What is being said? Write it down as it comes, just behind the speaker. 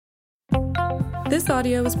This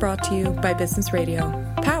audio was brought to you by Business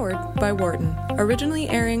Radio, powered by Wharton, originally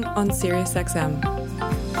airing on SiriusXM.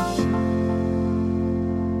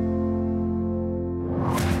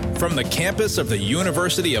 From the campus of the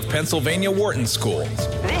University of Pennsylvania Wharton School.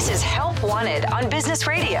 This is Help Wanted on Business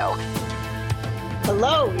Radio.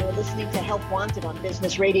 Hello, you're listening to Help Wanted on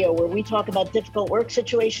Business Radio, where we talk about difficult work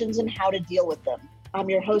situations and how to deal with them. I'm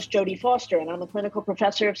your host, Jodie Foster, and I'm a clinical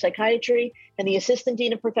professor of psychiatry and the assistant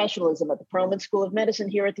dean of professionalism at the Perelman School of Medicine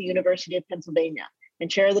here at the University of Pennsylvania, and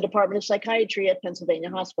chair of the Department of Psychiatry at Pennsylvania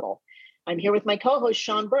Hospital. I'm here with my co-host,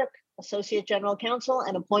 Sean Burke, associate general counsel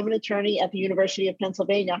and employment attorney at the University of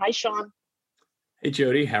Pennsylvania. Hi, Sean. Hey,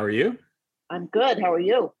 Jodie. How are you? I'm good. How are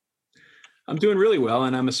you? I'm doing really well,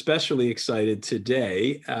 and I'm especially excited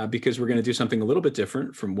today because we're going to do something a little bit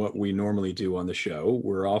different from what we normally do on the show.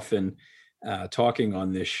 We're often talking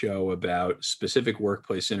on this show about specific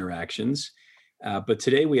workplace interactions, but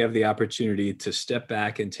today we have the opportunity to step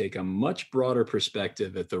back and take a much broader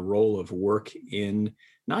perspective at the role of work in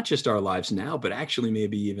not just our lives now, but actually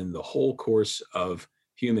maybe even the whole course of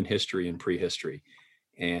human history and prehistory.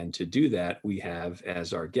 And to do that, we have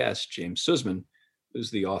as our guest, James Suzman, who's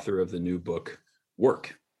the author of the new book,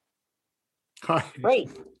 Work. Hi. Great.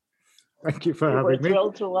 Thank you for having me. We're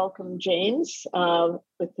thrilled to welcome James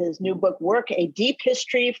with his new book, Work, A Deep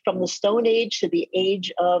History from the Stone Age to the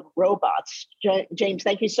Age of Robots. James,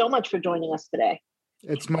 thank you so much for joining us today.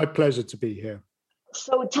 It's my pleasure to be here.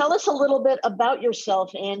 So tell us a little bit about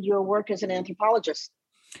yourself and your work as an anthropologist.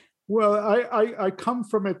 Well, I come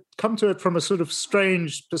to it from a sort of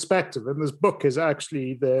strange perspective, and this book is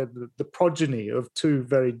actually the progeny of two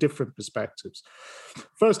very different perspectives.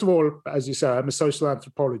 First of all, as you say, I'm a social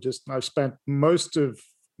anthropologist, and I've spent most of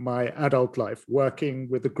my adult life working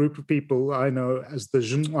with a group of people I know as the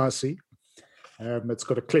Suzman. It's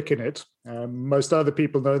got a click in it. Most other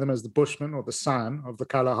people know them as the Bushmen or the San of the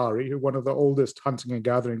Kalahari, who are one of the oldest hunting and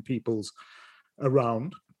gathering peoples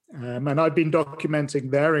around. And I've been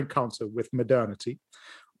documenting their encounter with modernity,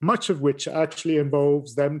 much of which actually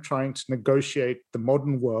involves them trying to negotiate the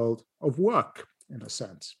modern world of work, in a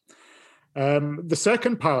sense. The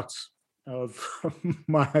second part of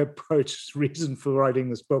my approach, reason for writing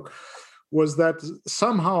this book, was that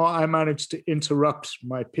somehow I managed to interrupt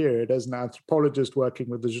my period as an anthropologist working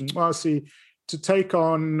with the Suzman to take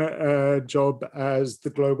on a job as the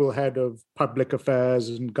global head of public affairs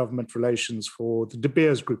and government relations for the De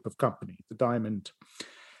Beers group of company, the Diamond.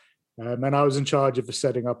 And I was in charge of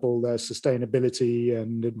setting up all their sustainability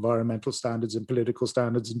and environmental standards and political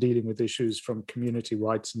standards and dealing with issues from community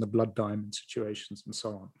rights and the blood diamond situations and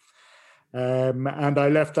so on. And I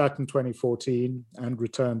left that in 2014 and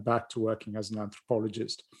returned back to working as an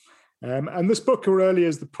anthropologist. And this book really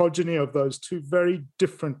is the progeny of those two very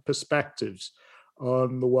different perspectives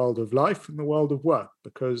on the world of life and the world of work,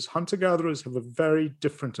 because hunter-gatherers have a very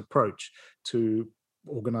different approach to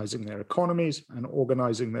organizing their economies and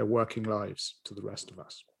organizing their working lives to the rest of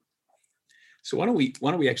us. So why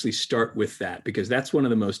don't we actually start with that, because that's one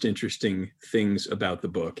of the most interesting things about the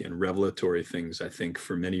book and revelatory things, I think,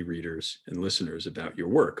 for many readers and listeners about your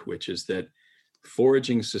work, which is that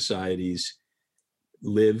foraging societies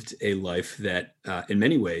lived a life that, in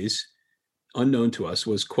many ways, unknown to us,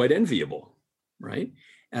 was quite enviable, right?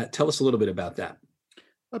 Tell us a little bit about that.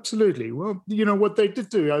 Absolutely. Well, you know, what they did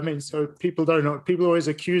do, I mean, so people don't know, people always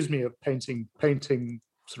accuse me of painting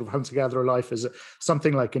sort of hunter-gatherer life as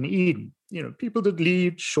something like an Eden. You know, people did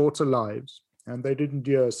lead shorter lives and they did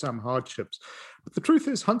endure some hardships. But the truth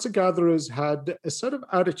is, hunter-gatherers had a set of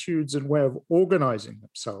attitudes and way of organizing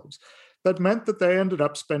themselves that meant that they ended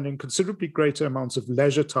up spending considerably greater amounts of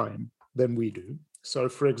leisure time than we do. So,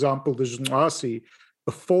 for example, the Suzman,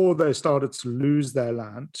 before they started to lose their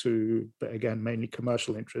land to, again, mainly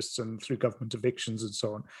commercial interests and through government evictions and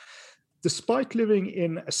so on, despite living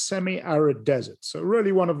in a semi-arid desert, so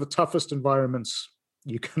really one of the toughest environments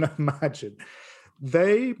you can imagine,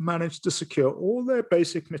 they managed to secure all their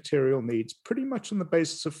basic material needs pretty much on the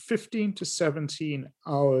basis of 15 to 17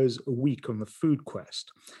 hours a week on the food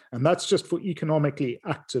quest. And that's just for economically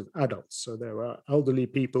active adults. So there are elderly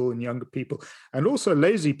people and younger people, and also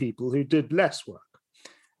lazy people who did less work.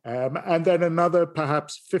 And then another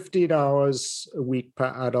perhaps 15 hours a week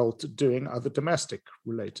per adult doing other domestic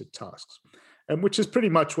related tasks, which is pretty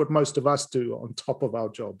much what most of us do on top of our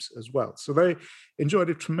jobs as well. So they enjoyed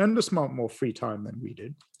a tremendous amount more free time than we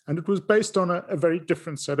did. And it was based on a very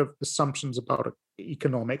different set of assumptions about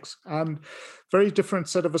economics and very different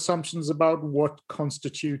set of assumptions about what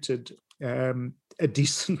constituted a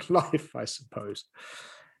decent life, I suppose.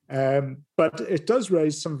 But it does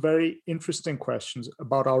raise some very interesting questions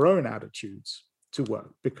about our own attitudes to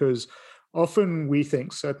work, because Often we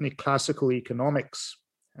think, certainly classical economics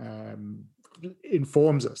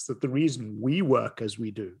informs us that the reason we work as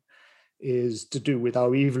we do is to do with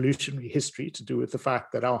our evolutionary history, to do with the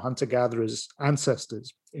fact that our hunter-gatherers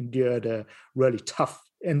ancestors endured a really tough,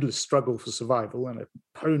 endless struggle for survival, and it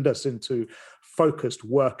honed us into focused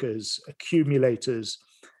workers, accumulators,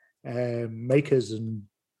 makers, and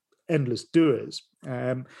endless doers.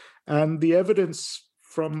 And the evidence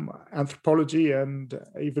from anthropology and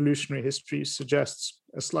evolutionary history suggests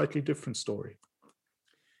a slightly different story.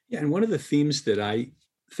 Yeah, and one of the themes that I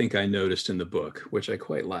think I noticed in the book, which I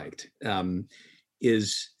quite liked,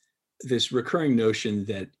 is this recurring notion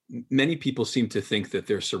that many people seem to think that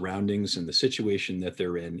their surroundings and the situation that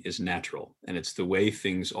they're in is natural, and it's the way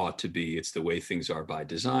things ought to be. It's the way things are by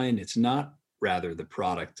design. It's not rather the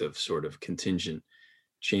product of sort of contingent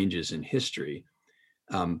changes in history.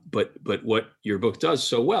 But what your book does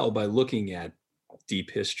so well by looking at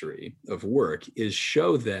deep history of work is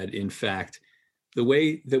show that, in fact, the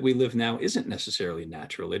way that we live now isn't necessarily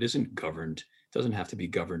natural. It isn't governed. It doesn't have to be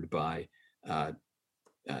governed by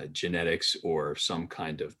genetics or some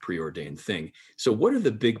kind of preordained thing. So what are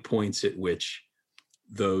the big points at which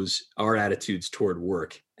our attitudes toward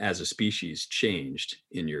work as a species changed,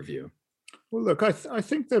 in your view? Well, look, I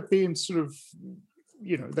think there have been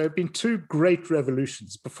there have been two great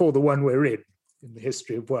revolutions before the one we're in the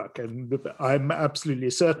history of work. And I'm absolutely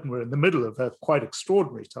certain we're in the middle of a quite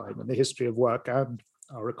extraordinary time in the history of work and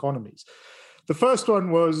our economies. The first one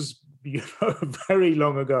was, very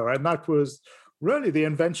long ago, and that was really the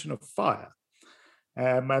invention of fire.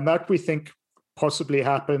 And that we think possibly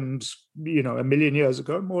happened, 1 million years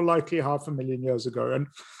ago, more likely 500,000 years ago. And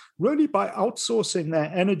really by outsourcing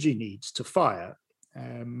their energy needs to fire,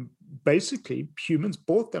 basically humans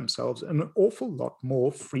bought themselves an awful lot more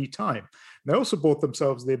free time. They also bought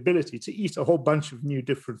themselves the ability to eat a whole bunch of new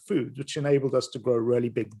different foods, which enabled us to grow really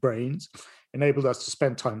big brains, enabled us to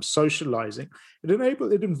spend time socializing.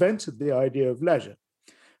 It invented the idea of leisure.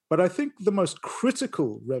 But I think the most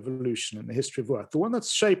critical revolution in the history of work, the one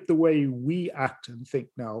that's shaped the way we act and think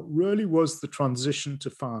now, really was the transition to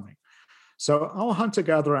farming. So our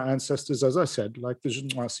hunter-gatherer ancestors, as I said, like the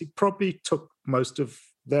Suzman, probably took most of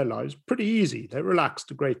their lives pretty easy. They relaxed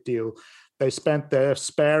a great deal. They spent their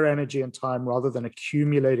spare energy and time, rather than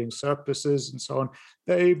accumulating surpluses and so on,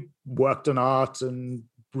 they worked on art and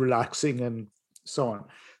relaxing and so on.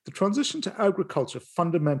 The transition to agriculture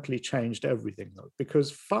fundamentally changed everything, though, because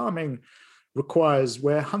farming requires,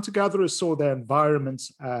 where hunter-gatherers saw their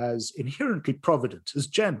environments as inherently provident, as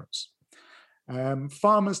generous,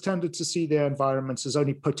 farmers tended to see their environments as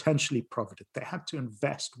only potentially provident. They had to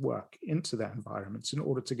invest work into their environments in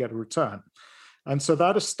order to get a return. And so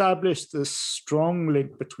that established this strong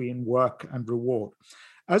link between work and reward.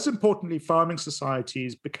 As importantly, farming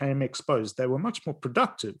societies became exposed. They were much more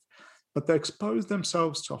productive, but they exposed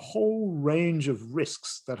themselves to a whole range of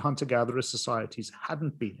risks that hunter-gatherer societies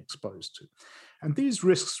hadn't been exposed to. And these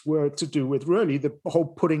risks were to do with really the whole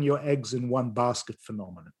putting your eggs in one basket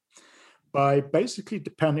phenomenon. By basically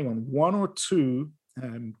depending on one or two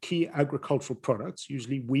key agricultural products,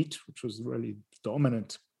 usually wheat, which was really the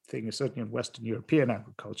dominant thing, certainly in Western European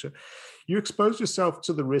agriculture, you expose yourself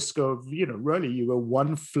to the risk of, really you were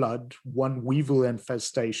one flood, one weevil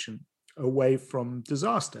infestation away from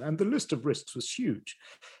disaster. And the list of risks was huge.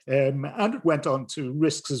 And it went on to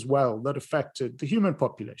risks as well that affected the human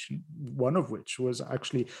population, one of which was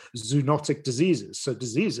actually zoonotic diseases. So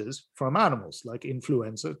diseases from animals like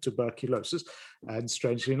influenza, tuberculosis, and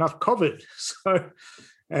strangely enough, COVID. So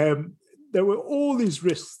there were all these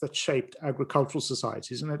risks that shaped agricultural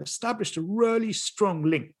societies, and it established a really strong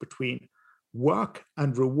link between work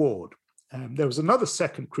and reward. There was another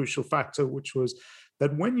second crucial factor, which was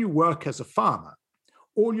that when you work as a farmer,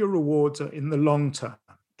 all your rewards are in the long term.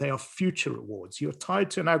 They are future rewards. You're tied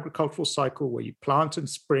to an agricultural cycle where you plant in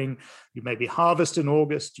spring, you maybe harvest in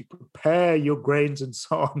August, you prepare your grains and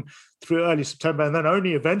so on through early September, and then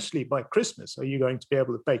only eventually by Christmas are you going to be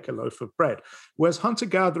able to bake a loaf of bread. Whereas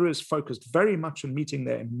hunter-gatherers focused very much on meeting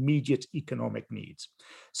their immediate economic needs.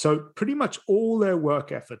 So pretty much all their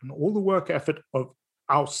work effort and all the work effort of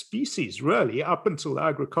our species, really, up until the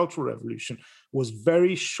agricultural revolution, was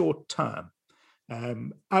very short term.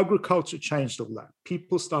 Agriculture changed all that.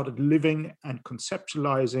 People started living and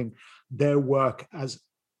conceptualizing their work as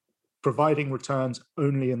providing returns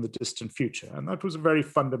only in the distant future. And that was a very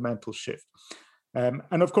fundamental shift. And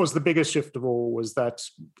of course, the biggest shift of all was that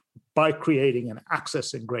by creating and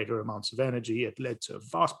accessing greater amounts of energy, it led to a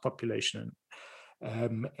vast population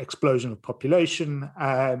explosion of population,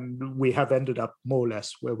 and we have ended up more or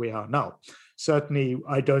less where we are now. Certainly,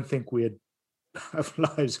 I don't think we had have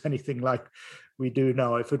lives anything like we do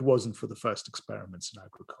now if it wasn't for the first experiments in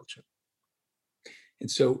agriculture. And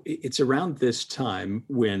so it's around this time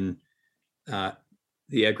when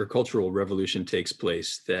the agricultural revolution takes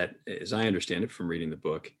place that, as I understand it from reading the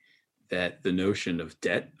book, that the notion of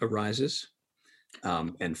debt arises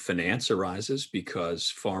and finance arises because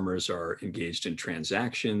farmers are engaged in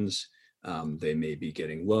transactions. They may be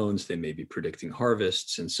getting loans, they may be predicting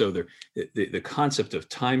harvests. And so the concept of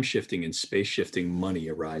time shifting and space shifting money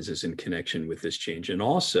arises in connection with this change. And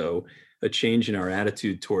also a change in our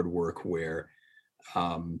attitude toward work where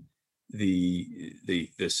the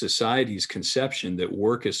society's conception that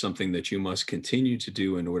work is something that you must continue to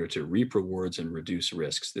do in order to reap rewards and reduce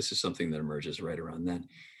risks. This is something that emerges right around then.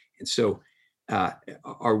 And so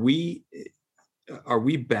are we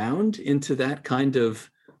bound into that kind of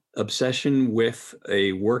obsession with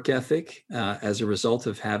a work ethic as a result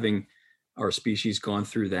of having our species gone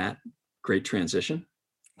through that great transition?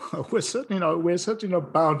 Well, we're certainly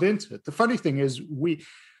not bound into it. The funny thing is, we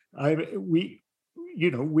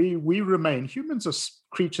remain, humans are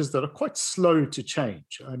creatures that are quite slow to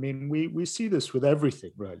change. I mean, we see this with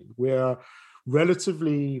everything, really. We're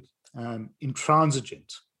relatively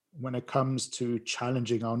intransigent when it comes to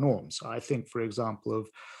challenging our norms. I think, for example, of,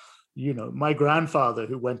 my grandfather,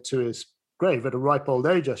 who went to his grave at a ripe old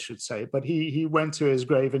age, I should say, but he went to his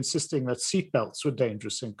grave insisting that seatbelts were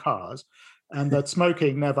dangerous in cars and that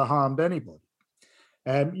smoking never harmed anybody.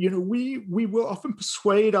 We will often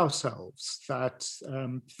persuade ourselves that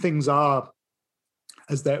things are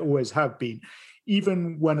as they always have been,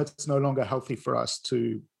 even when it's no longer healthy for us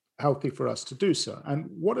to do so. And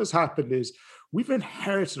what has happened is we've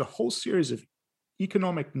inherited a whole series of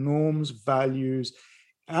economic norms, values,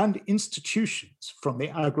 and institutions from the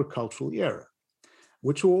agricultural era,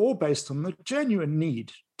 which were all based on the genuine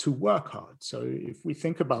need to work hard. So if we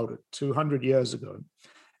think about it, 200 years ago,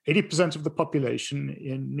 80% of the population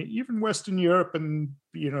in even Western Europe and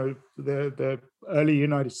the early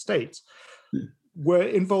United States were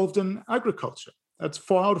involved in agriculture. That's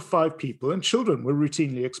 4 out of 5 people, and children were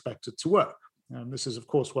routinely expected to work. And this is, of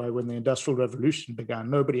course, why when the Industrial Revolution began,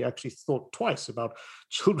 nobody actually thought twice about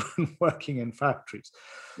children working in factories.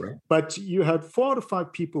 Right. But you had 4 out of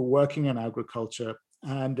 5 people working in agriculture,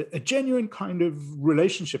 and a genuine kind of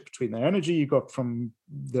relationship between the energy you got from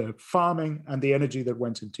the farming and the energy that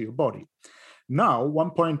went into your body. Now,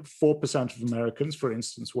 1.4% of Americans, for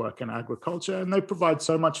instance, work in agriculture, and they provide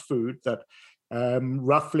so much food that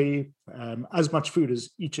roughly as much food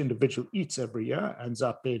as each individual eats every year ends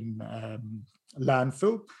up in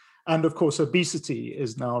landfill. And of course, obesity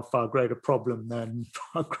is now a far greater problem than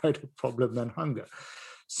hunger.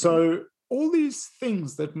 So all these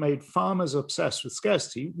things that made farmers obsessed with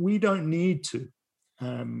scarcity, we don't need to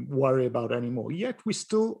worry about anymore. Yet we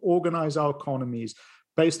still organize our economies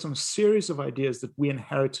based on a series of ideas that we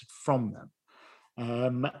inherited from them.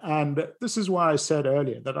 And this is why I said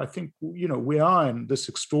earlier that I think, we are in this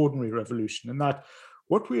extraordinary revolution, and that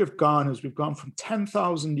what we have gone is we've gone from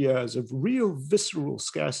 10,000 years of real visceral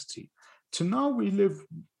scarcity to now we live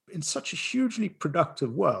in such a hugely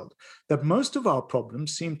productive world that most of our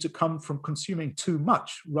problems seem to come from consuming too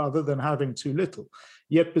much rather than having too little.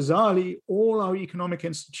 Yet bizarrely, all our economic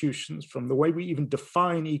institutions, from the way we even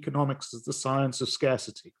define economics as the science of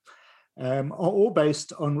scarcity, are all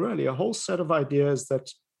based on really a whole set of ideas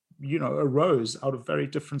that, arose out of very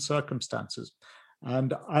different circumstances,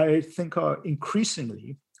 and I think are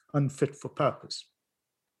increasingly unfit for purpose.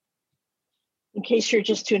 In case you're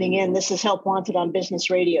just tuning in, this is Help Wanted on Business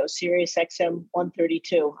Radio, Sirius XM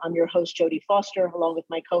 132. I'm your host, Jodie Foster, along with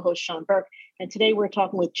my co-host, Sean Burke. And today we're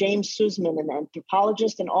talking with James Suzman, an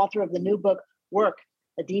anthropologist and author of the new book, Work,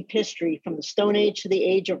 A Deep History from the Stone Age to the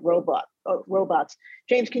Age of Robots.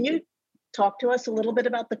 James, can you talk to us a little bit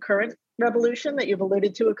about the current revolution that you've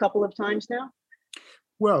alluded to a couple of times now?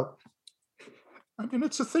 Well, I mean,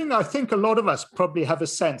 it's a thing. I think a lot of us probably have a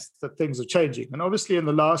sense that things are changing. And obviously in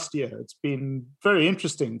the last year, it's been very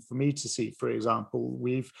interesting for me to see, for example,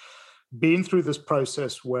 we've been through this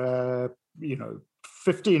process where,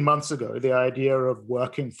 15 months ago, the idea of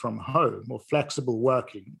working from home or flexible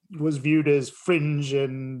working was viewed as fringe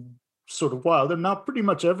and sort of wild. And now pretty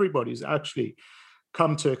much everybody's actually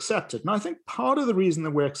come to accept it. And I think part of the reason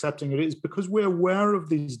that we're accepting it is because we're aware of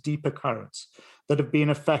these deeper currents that have been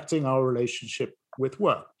affecting our relationship with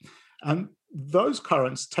work. And those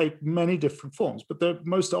currents take many different forms, but the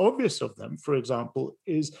most obvious of them, for example,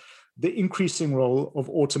 is the increasing role of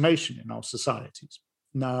automation in our societies.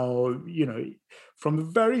 Now, from the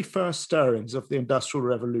very first stirrings of the Industrial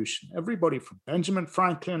Revolution, everybody from Benjamin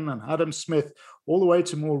Franklin and Adam Smith all the way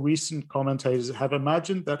to more recent commentators have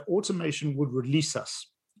imagined that automation would release us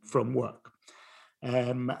from work.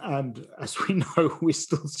 And as we know, we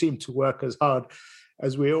still seem to work as hard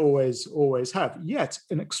as we always have. Yet,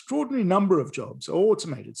 an extraordinary number of jobs are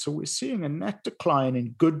automated. So we're seeing a net decline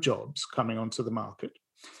in good jobs coming onto the market.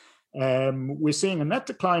 We're seeing a net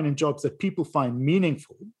decline in jobs that people find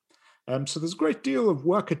meaningful. So there's a great deal of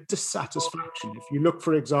worker dissatisfaction. If you look,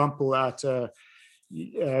 for example, at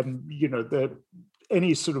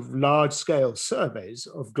any sort of large-scale surveys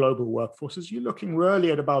of global workforces, you're looking really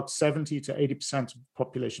at about 70 to 80% of the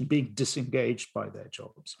population being disengaged by their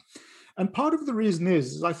jobs. And part of the reason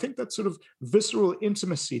is I think that sort of visceral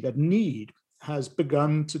intimacy, that need, has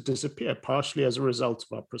begun to disappear, partially as a result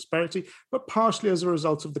of our prosperity, but partially as a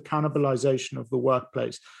result of the cannibalization of the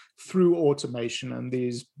workplace through automation and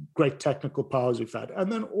these great technical powers we've had.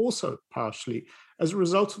 And then also partially as a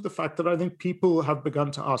result of the fact that I think people have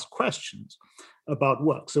begun to ask questions about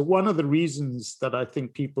work. So one of the reasons that I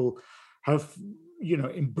think people have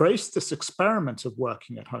embraced this experiment of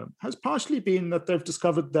working at home has partially been that they've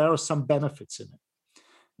discovered there are some benefits in it.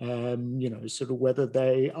 Sort of whether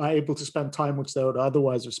they are able to spend time which they would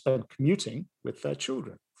otherwise have spent commuting with their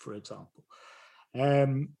children, for example.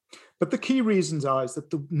 But the key reasons is that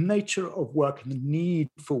the nature of work and the need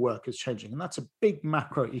for work is changing. And that's a big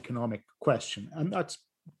macroeconomic question. And that's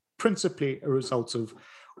principally a result of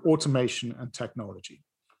automation and technology.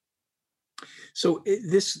 So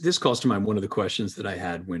this calls to mind one of the questions that I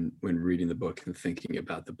had when reading the book and thinking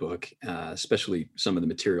about the book, especially some of the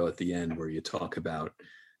material at the end where you talk about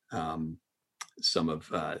some of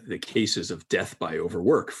the cases of death by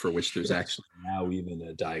overwork, for which there's actually now even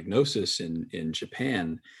a diagnosis in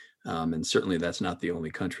Japan. And certainly that's not the only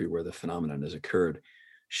country where the phenomenon has occurred.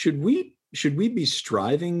 Should we be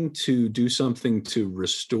striving to do something to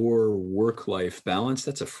restore work-life balance?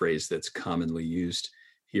 That's a phrase that's commonly used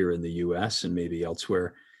here in the US and maybe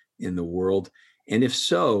elsewhere in the world. And if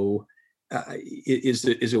so,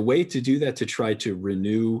 is a way to do that to try to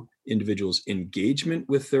renew individuals' engagement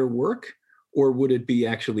with their work? Or would it be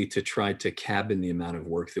actually to try to cabin the amount of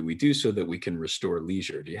work that we do so that we can restore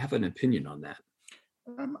leisure? Do you have an opinion on that?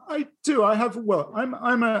 I do. I have. Well,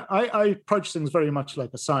 I approach things very much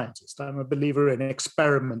like a scientist. I'm a believer in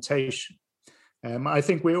experimentation. I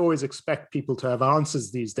think we always expect people to have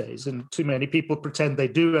answers these days, and too many people pretend they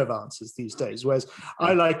do have answers these days. Whereas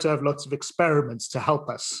I like to have lots of experiments to help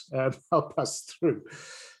us through.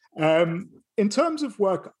 In terms of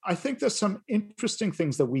work, I think there's some interesting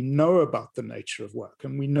things that we know about the nature of work,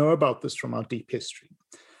 and we know about this from our deep history.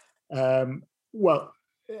 And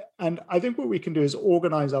I think what we can do is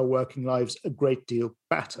organize our working lives a great deal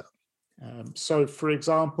better. So, for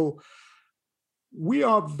example, we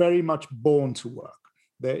are very much born to work.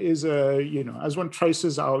 There is as one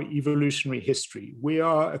traces our evolutionary history, we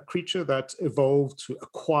are a creature that evolved to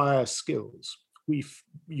acquire skills. We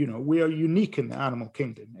are unique in the animal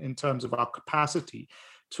kingdom in terms of our capacity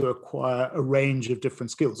to acquire a range of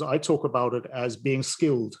different skills. I talk about it as being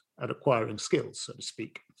skilled at acquiring skills, so to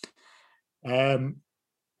speak.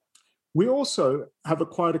 We also have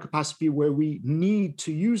acquired a capacity where we need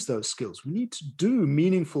to use those skills. We need to do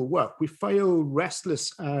meaningful work. We feel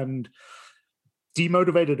restless and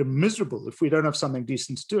demotivated and miserable if we don't have something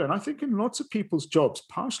decent to do. And I think in lots of people's jobs,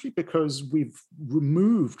 partially because we've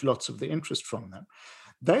removed lots of the interest from them,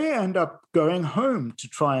 they end up going home to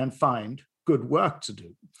try and find good work to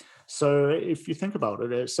do. So if you think about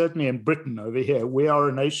it, certainly in Britain over here, we are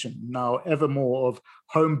a nation now ever more of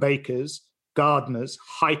home bakers, gardeners,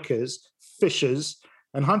 hikers, fishers,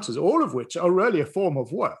 and hunters, all of which are really a form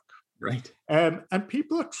of work. Right. And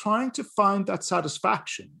people are trying to find that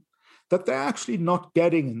satisfaction that they're actually not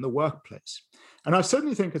getting in the workplace. And I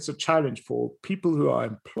certainly think it's a challenge for people who are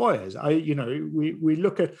employers. We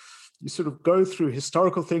look at, you sort of go through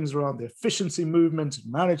historical things around the efficiency movement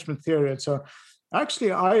and management theory and so on.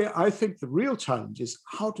 Actually, I think the real challenge is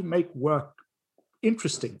how to make work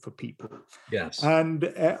interesting for people. Yes.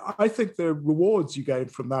 And I think the rewards you gain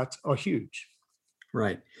from that are huge.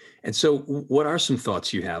 Right. And so what are some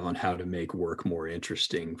thoughts you have on how to make work more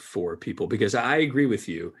interesting for people? Because I agree with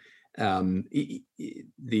you.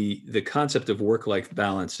 The concept of work-life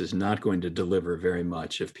balance is not going to deliver very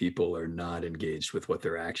much if people are not engaged with what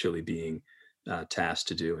they're actually being tasked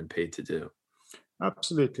to do and paid to do.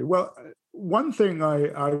 Absolutely. Well, one thing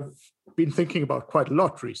I've been thinking about quite a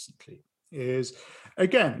lot recently is,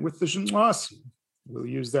 again, with the Zhenhuasi, we'll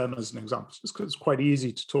use them as an example, just because it's quite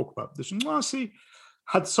easy to talk about. The Zhenhuasi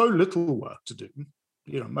had so little work to do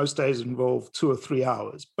most days involve 2 or 3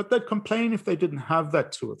 hours, but they'd complain if they didn't have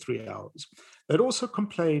that 2 or 3 hours. They'd also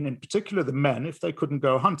complain, in particular the men, if they couldn't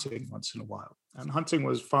go hunting once in a while. And hunting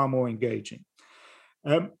was far more engaging.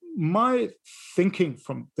 My thinking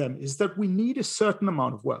from them is that we need a certain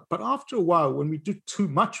amount of work. But after a while, when we do too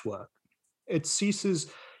much work, it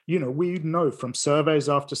ceases. We know from surveys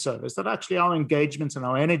after surveys that actually our engagement and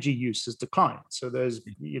our energy use has declined. So there's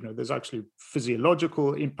actually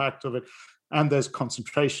physiological impact of it, and there's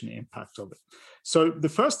concentration impact of it. So the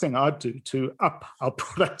first thing I'd do to up our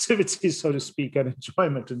productivity, so to speak, and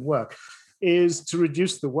enjoyment in work is to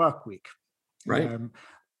reduce the work week. Right.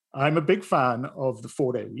 I'm a big fan of the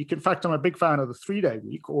 4-day week. In fact, I'm a big fan of the 3-day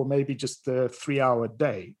week, or maybe just the 3-hour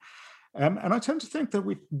day. And I tend to think that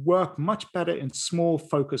we work much better in small,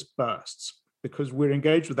 focused bursts because we're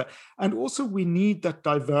engaged with that. And also we need that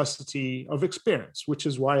diversity of experience, which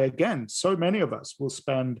is why, again, so many of us will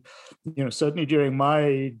spend, certainly during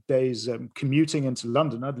my days commuting into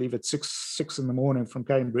London, I'd leave at 6 in the morning from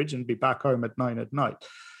Cambridge and be back home at 9 at night.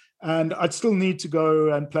 And I'd still need to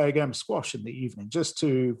go and play a game of squash in the evening just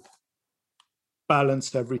to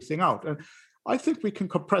balance everything out. And I think we can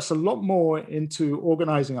compress a lot more into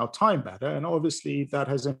organizing our time better. And obviously that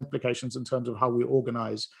has implications in terms of how we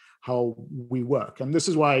organize how we work. And this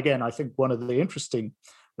is why, again, I think one of the interesting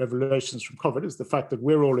revelations from COVID is the fact that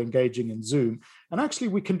we're all engaging in Zoom. And actually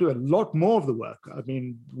we can do a lot more of the work. I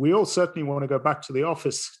mean, we all certainly want to go back to the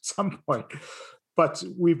office at some point. But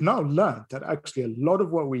we've now learned that actually a lot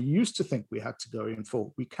of what we used to think we had to go in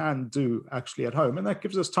for, we can do actually at home. And that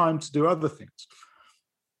gives us time to do other things.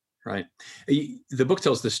 Right. The book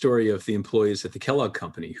tells the story of the employees at the Kellogg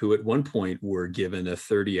Company who at one point were given a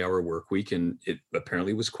 30-hour work week, and it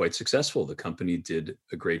apparently was quite successful. The company did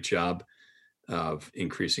a great job of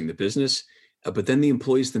increasing the business. But then the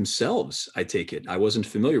employees themselves, I take it, I wasn't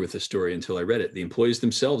familiar with the story until I read it. The employees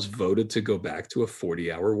themselves voted to go back to a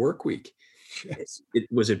 40-hour work week. Yes.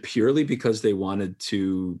 Was it purely because they wanted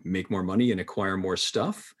to make more money and acquire more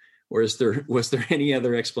stuff? Or was there any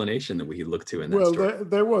other explanation that we could look to in that story? Well,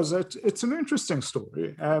 there was. It's an interesting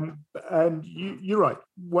story. And you're right.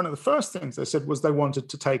 One of the first things they said was they wanted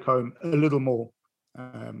to take home a little more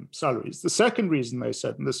salaries. The second reason they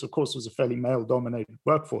said, and this, of course, was a fairly male-dominated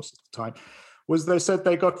workforce at the time, was they said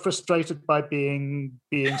they got frustrated by being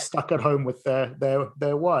stuck at home with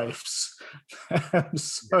their wives.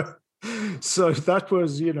 So that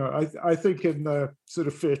was, I think in the sort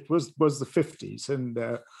of it was the 50s, and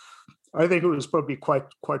I think it was probably quite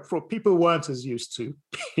fraught. People weren't as used to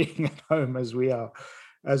being at home as we are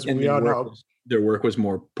now. Their work was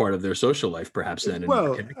more part of their social life, perhaps, then, and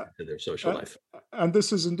more connected to their social life. And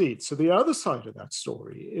this is indeed. So the other side of that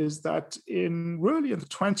story is that in the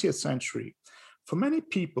 20th century, for many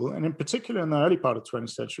people, and in particular in the early part of the 20th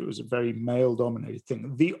century, it was a very male-dominated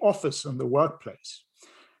thing. The office and the workplace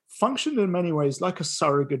functioned in many ways like a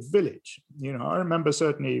surrogate village. I remember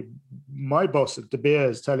certainly my boss at De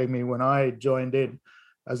Beers telling me when I joined in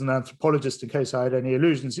as an anthropologist, in case I had any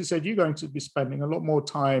illusions, he said, you're going to be spending a lot more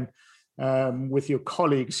time with your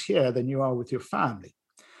colleagues here than you are with your family.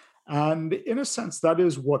 And in a sense, that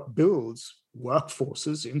is what builds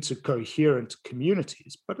workforces into coherent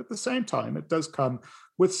communities. But at the same time, it does come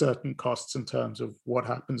with certain costs in terms of what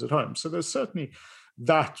happens at home. So there's certainly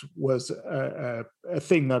that was a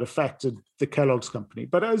thing that affected the Kellogg's company.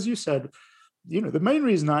 But as you said, the main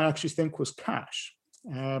reason I actually think was cash.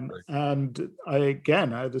 Right. And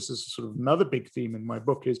this is sort of another big theme in my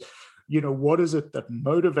book is, what is it that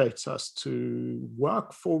motivates us to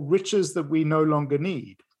work for riches that we no longer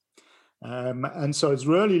need? And so it's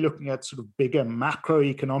really looking at sort of bigger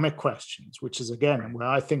macroeconomic questions, which is, again, where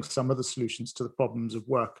I think some of the solutions to the problems of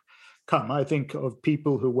work come. I think of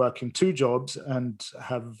people who work in 2 jobs and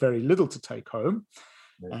have very little to take home.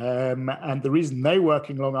 And the reason they're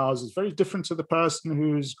working long hours is very different to the person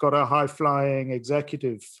who's got a high-flying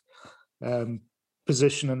executive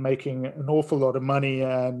position and making an awful lot of money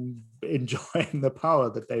and enjoying the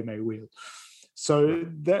power that they may wield. So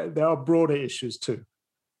there are broader issues too.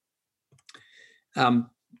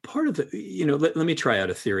 Part of the, let me try out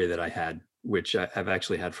a theory that I had, which I've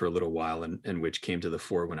actually had for a little while, and which came to the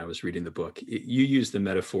fore when I was reading the book. You use the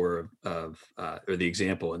metaphor or the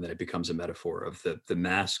example, and then it becomes a metaphor of the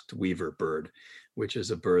masked weaver bird, which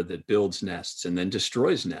is a bird that builds nests and then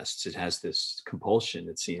destroys nests. It has this compulsion,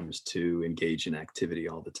 it seems, to engage in activity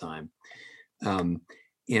all the time.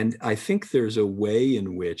 And I think there's a way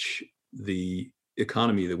in which the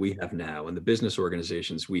economy that we have now and the business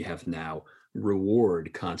organizations we have now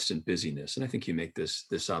reward constant busyness. And I think you make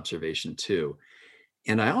this observation too.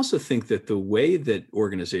 And I also think that the way that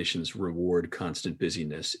organizations reward constant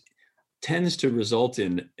busyness tends to result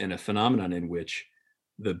in a phenomenon in which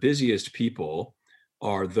the busiest people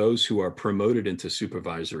are those who are promoted into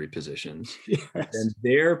supervisory positions. Yes. And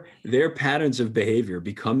their patterns of behavior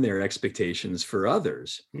become their expectations for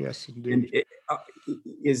others. Yes, indeed.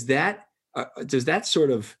 And does that sort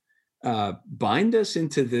of bind us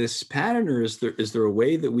into this pattern, or is there a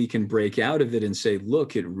way that we can break out of it and say,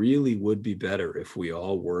 look, it really would be better if we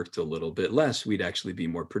all worked a little bit less. We'd actually be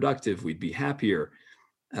more productive. We'd be happier.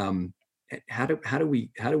 How do we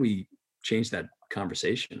change that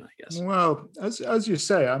conversation, I guess? Well, as you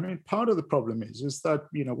say, I mean, part of the problem is that,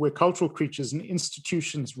 we're cultural creatures and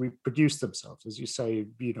institutions reproduce themselves. As you say,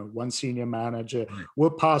 one senior manager will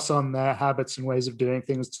pass on their habits and ways of doing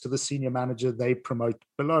things to the senior manager they promote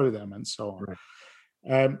below them, and so on.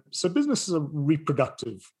 Right. So businesses are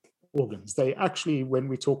reproductive organs. They actually, when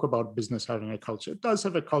we talk about business having a culture, it does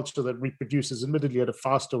have a culture that reproduces, admittedly at a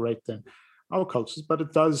faster rate than our cultures, but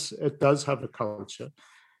it does have a culture.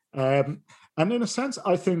 And in a sense,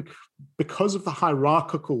 I think because of the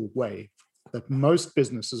hierarchical way that most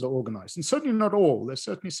businesses are organized, and certainly not all, there's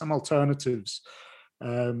certainly some alternatives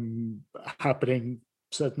happening,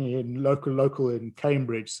 certainly in local in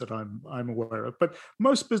Cambridge that I'm aware of, but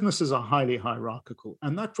most businesses are highly hierarchical,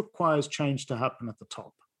 and that requires change to happen at the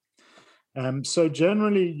top. So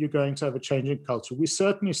generally, you're going to have a change in culture. We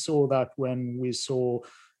certainly saw that when we saw,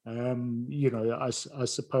 I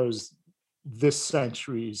suppose, this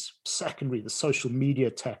century's secondary, the social media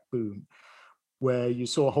tech boom, where you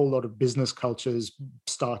saw a whole lot of business cultures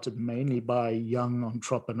started mainly by young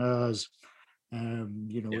entrepreneurs,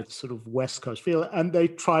 with sort of West Coast feel, and they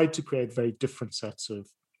tried to create very different sets of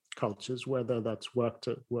cultures, whether that's worked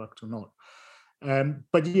or not.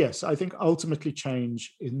 But yes, I think ultimately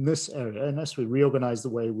change in this area, unless we reorganize the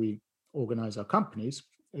way we organize our companies,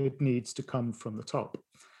 it needs to come from the top.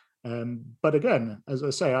 But again, as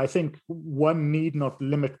I say, I think one need not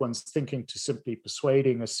limit one's thinking to simply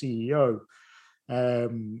persuading a CEO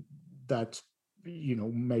that,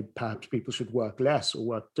 maybe perhaps people should work less or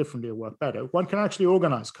work differently or work better. One can actually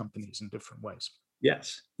organize companies in different ways.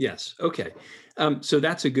 Yes. Okay. So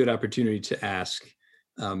that's a good opportunity to ask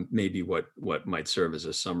maybe what might serve as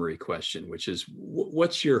a summary question, which is,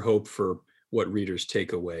 what's your hope for what readers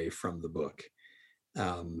take away from the book?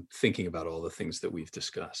 Thinking about all the things that we've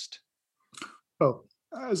discussed? Well,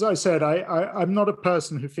 as I said, I'm not a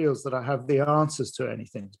person who feels that I have the answers to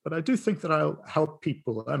anything, but I do think that I'll help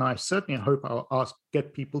people, and I certainly hope I'll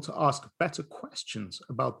get people to ask better questions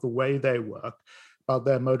about the way they work, about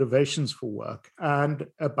their motivations for work, and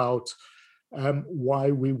about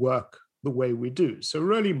why we work the way we do. So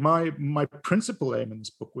really, my principal aim in this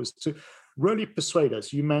book was to really persuade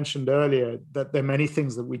us. You mentioned earlier that there are many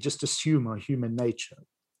things that we just assume are human nature.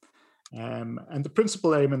 And the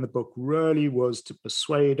principal aim in the book really was to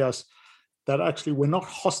persuade us that actually we're not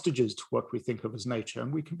hostages to what we think of as nature.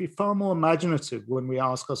 And we can be far more imaginative when we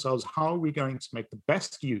ask ourselves, how are we going to make the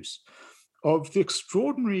best use of the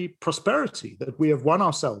extraordinary prosperity that we have won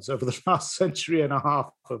ourselves over the last century and a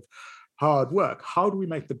half of hard work? How do we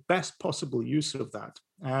make the best possible use of that?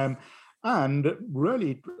 And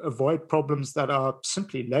really avoid problems that are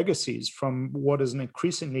simply legacies from what is an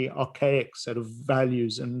increasingly archaic set of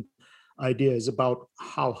values and ideas about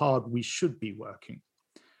how hard we should be working.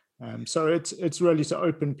 So it's really to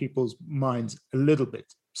open people's minds a little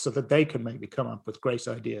bit so that they can maybe come up with great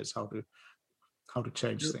ideas how to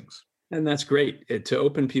change things. And that's great, to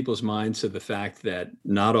open people's minds to the fact that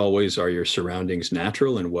not always are your surroundings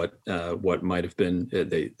natural, and what might have been,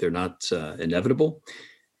 they're not inevitable.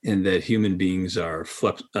 And that human beings are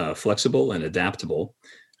flexible and adaptable,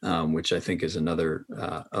 which I think is another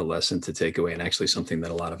a lesson to take away, and actually something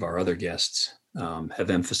that a lot of our other guests have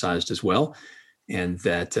emphasized as well. And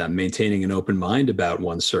that maintaining an open mind about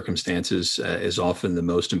one's circumstances is often the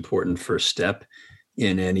most important first step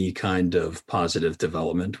in any kind of positive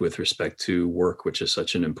development with respect to work, which is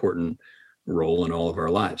such an important role in all of our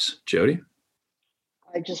lives. Jody?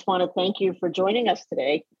 I just want to thank you for joining us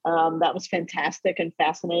today. That was fantastic and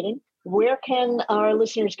fascinating. Where can our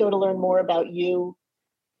listeners go to learn more about you?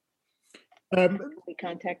 Can we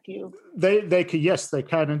contact you? They can, yes, they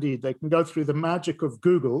can indeed. They can go through the magic of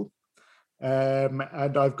Google.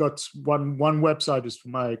 And I've got one website is for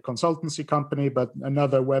my consultancy company, but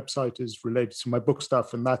another website is related to my book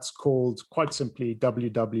stuff, and that's called, quite simply,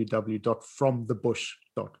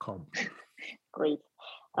 www.fromthebush.com. Great.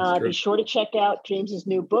 Be sure to check out James's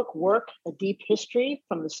new book, Work, A Deep History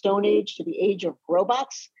from the Stone Age to the Age of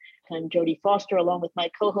Robots. I'm Jodie Foster, along with my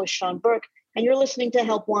co-host Sean Burke, And you're listening to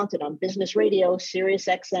Help Wanted on Business Radio, Sirius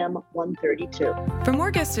XM 132. For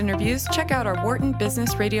more guest interviews, check out our Wharton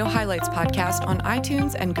Business Radio Highlights podcast on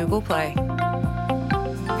iTunes and Google Play.